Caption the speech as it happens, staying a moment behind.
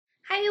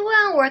Hi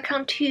everyone,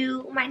 welcome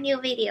to my new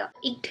video.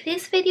 In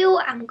today's video,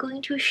 I'm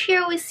going to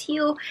share with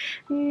you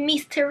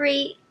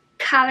mystery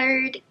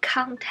colored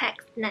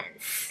contact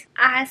lens.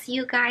 As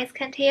you guys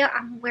can tell,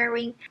 I'm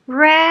wearing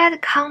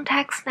red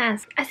contact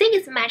lens. I think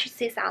it matches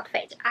this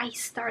outfit. I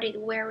started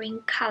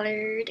wearing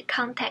colored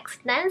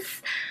contact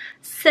lens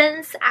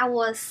since I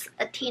was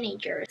a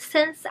teenager,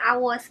 since I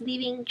was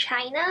living in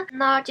China,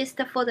 not just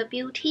for the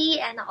beauty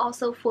and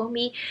also for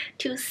me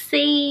to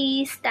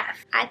see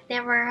stuff. I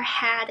never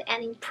had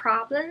any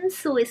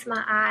problems with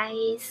my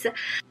eyes.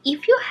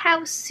 If you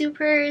have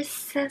super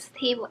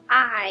sensitive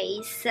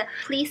eyes,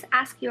 please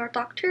ask your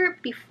doctor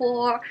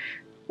before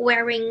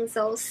wearing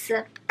those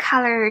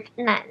colored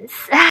lens.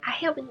 I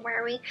have been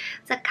wearing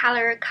the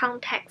color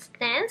contact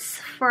lens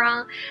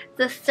from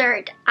the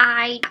third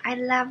eye. I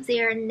love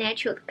their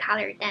natural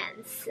color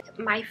lens.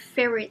 My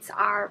favorites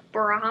are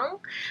brown,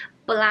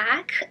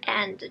 black,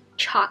 and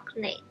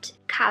chocolate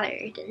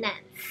colored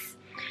lens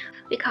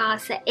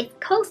because it's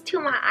close to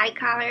my eye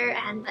color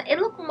and it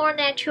looks more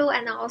natural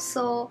and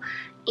also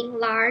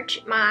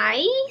enlarge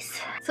my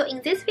eyes. So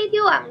in this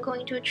video, I'm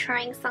going to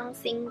try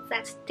something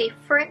that's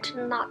different,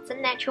 not the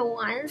natural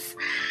ones.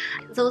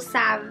 Those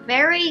are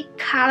very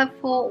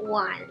colorful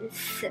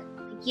ones.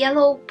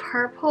 Yellow,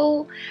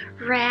 purple,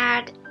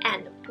 red,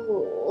 and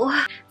blue.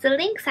 The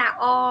links are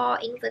all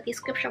in the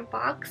description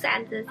box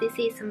and this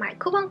is my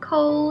coupon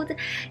code.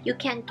 You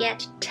can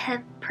get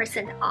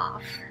 10%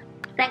 off.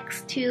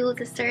 Thanks to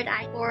the third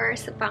eye for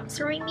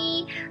sponsoring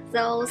me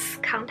those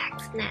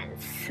contact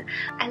lens.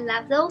 I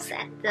love those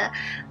and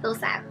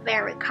those are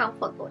very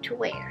comfortable to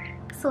wear.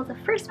 So the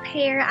first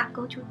pair I'm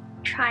going to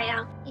try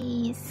on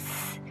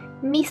is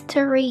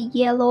mystery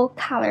yellow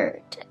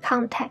colored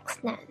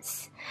contact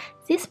lens.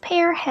 This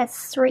pair has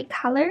three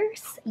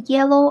colors: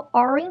 yellow,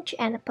 orange,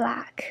 and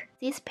black.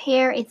 This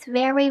pair is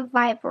very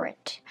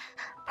vibrant,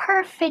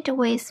 perfect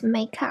with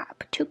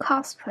makeup to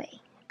cosplay.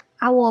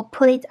 I will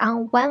put it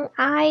on one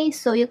eye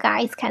so you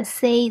guys can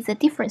see the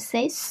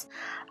differences.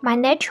 My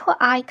natural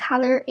eye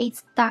color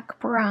is dark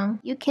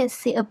brown. You can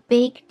see a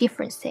big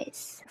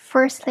differences.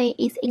 Firstly,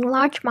 it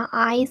enlarged my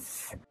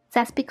eyes.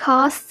 That's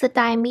because the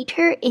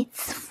diameter is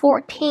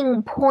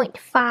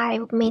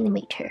 14.5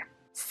 millimeter.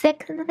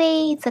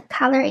 Secondly, the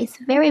color is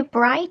very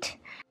bright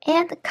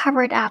and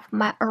covered up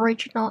my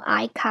original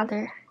eye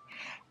color.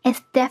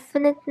 It's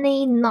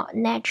definitely not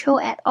natural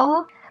at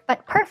all,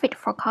 but perfect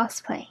for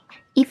cosplay.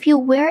 If you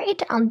wear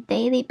it on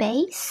daily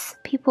basis,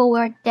 people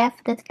will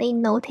definitely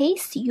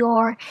notice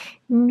your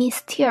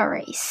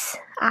mysterious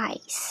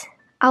eyes.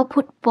 I'll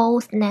put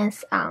both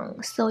lenses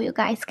on so you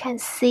guys can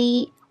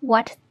see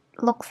what it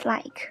looks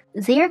like.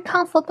 They're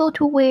comfortable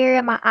to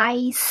wear. My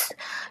eyes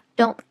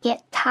don't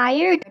get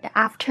tired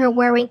after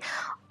wearing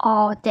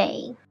all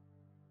day.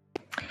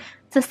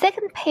 The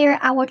second pair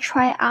I will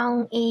try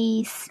on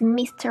is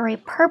mystery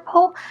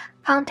purple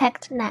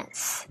contact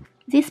lens.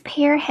 This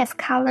pair has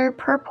color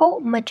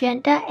purple,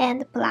 magenta,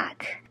 and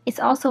black. It's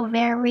also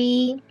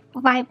very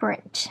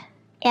vibrant,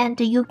 and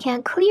you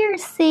can clearly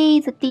see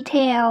the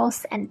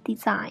details and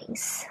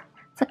designs.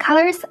 The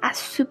colors are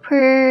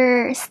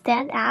super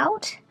stand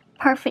out,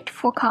 perfect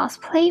for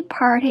cosplay,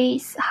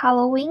 parties,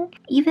 Halloween.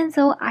 Even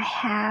though I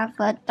have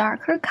a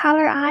darker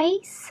color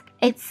eyes,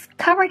 it's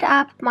covered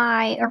up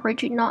my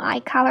original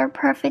eye color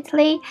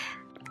perfectly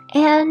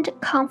and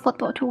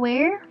comfortable to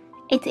wear.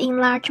 It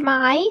enlarged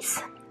my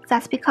eyes.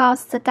 That's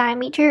because the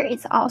diameter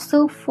is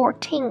also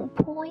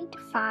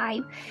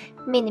 14.5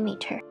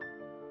 millimeter.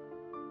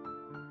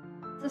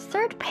 The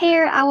third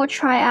pair I will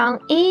try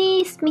on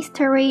is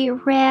mystery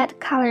red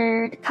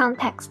colored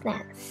contact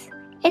lens.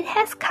 It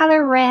has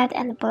color red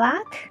and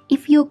black.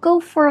 If you go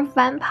for a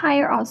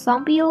vampire or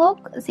zombie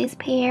look, this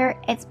pair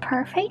is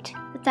perfect.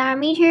 The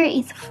diameter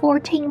is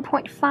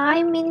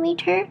 14.5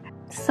 millimeter,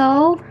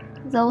 so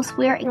those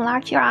will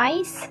enlarge your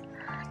eyes.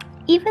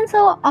 Even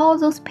though all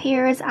those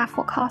pairs are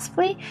for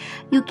cosplay,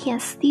 you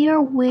can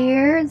still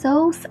wear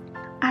those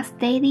as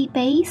daily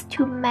base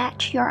to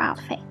match your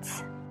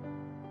outfits.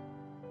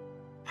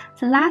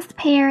 The last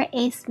pair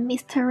is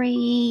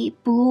mystery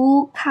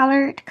blue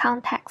colored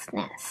contact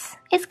lens.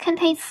 It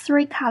contains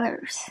three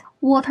colors: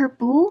 water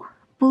blue,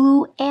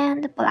 blue,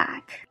 and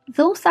black.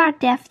 Those are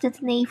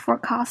definitely for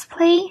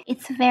cosplay.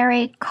 It's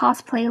very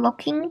cosplay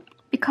looking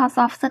because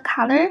of the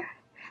color.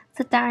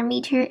 The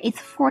diameter is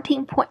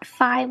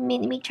 14.5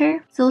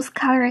 millimeter. Those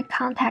colored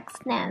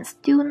contact lenses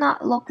do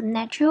not look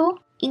natural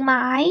in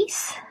my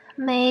eyes.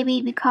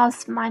 Maybe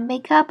because my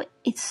makeup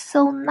is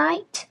so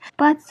light,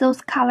 but those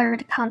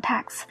colored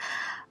contacts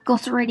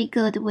goes really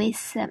good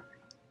with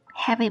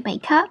heavy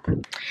makeup.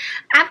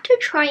 After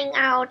trying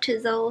out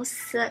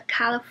those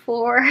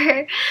colorful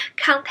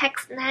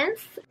contact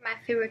lenses, my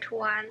favorite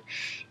one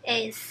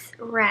is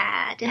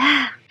red.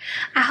 I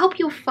hope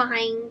you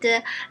find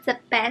the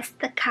best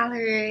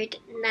colored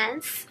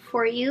lens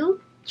for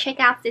you. check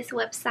out this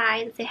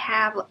website. They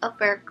have a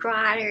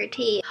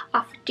variety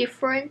of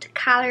different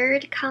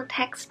colored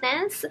contact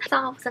lenses.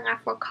 Some of them are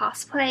for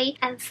cosplay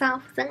and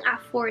some of them are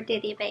for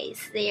daily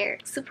base. They're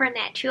super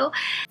natural.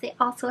 They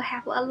also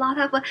have a lot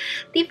of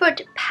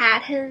different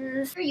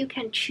patterns. You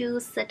can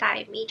choose the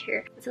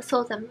diameter.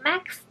 So the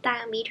max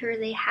diameter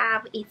they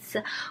have is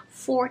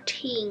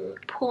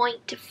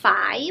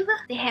 14.5.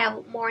 They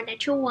have more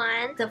natural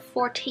ones, the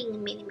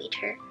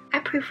 14mm. I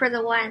prefer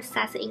the ones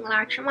that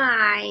enlarge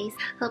my eyes,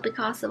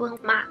 because when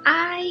my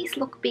eyes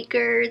look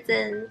bigger,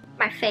 then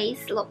my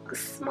face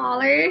looks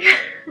smaller.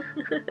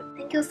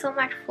 Thank you so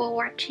much for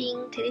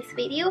watching today's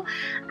video.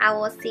 I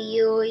will see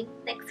you in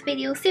next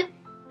video soon.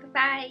 Bye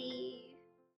bye.